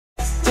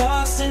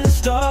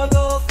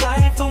struggle,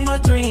 fighting for my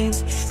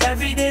dreams.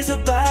 Every day's a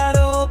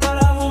battle,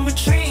 but I won't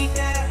retreat.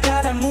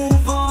 Gotta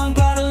move on,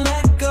 gotta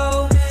let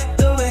go.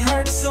 Though it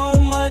hurts so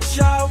much,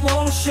 I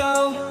won't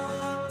show.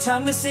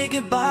 Time to say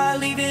goodbye,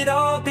 leave it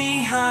all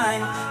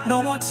behind.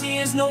 No more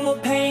tears, no more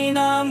pain,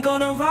 I'm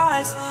gonna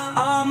rise.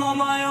 I'm on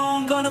my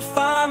own, gonna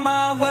find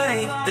my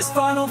way. This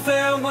final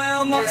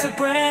farewell marks a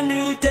brand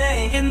new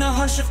day. In the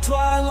hush of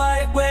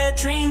twilight where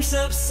dreams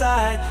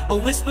subside, a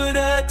whispered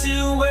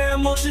adieu where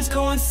emotions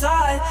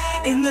coincide.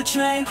 In the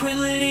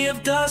tranquility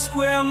of dusk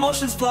where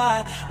emotions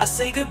fly, I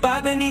say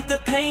goodbye beneath the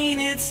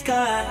painted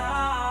sky.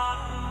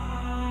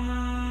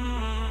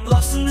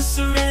 Lost in the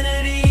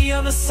serenity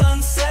of a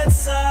sunset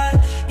side,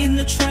 in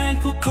the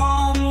tranquil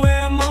calm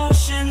where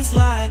emotions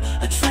lie.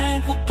 A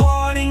tranquil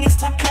parting as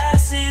time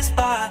passes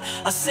by.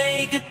 I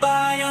say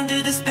goodbye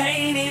under this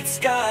painted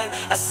sky.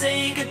 I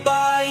say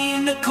goodbye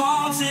in the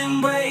calm's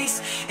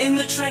embrace, in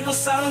the tranquil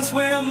silence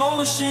where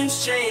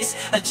emotions chase.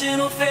 A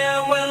gentle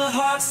farewell, a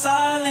heart's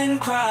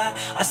silent cry.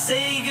 I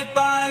say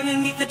goodbye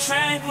beneath the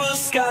tranquil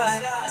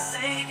sky. I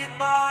say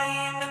goodbye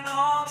in the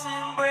calm's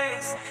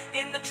embrace,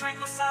 in the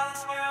tranquil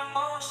silence where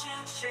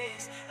emotions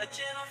chase. A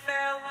gentle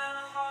farewell,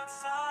 a heart's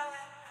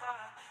silent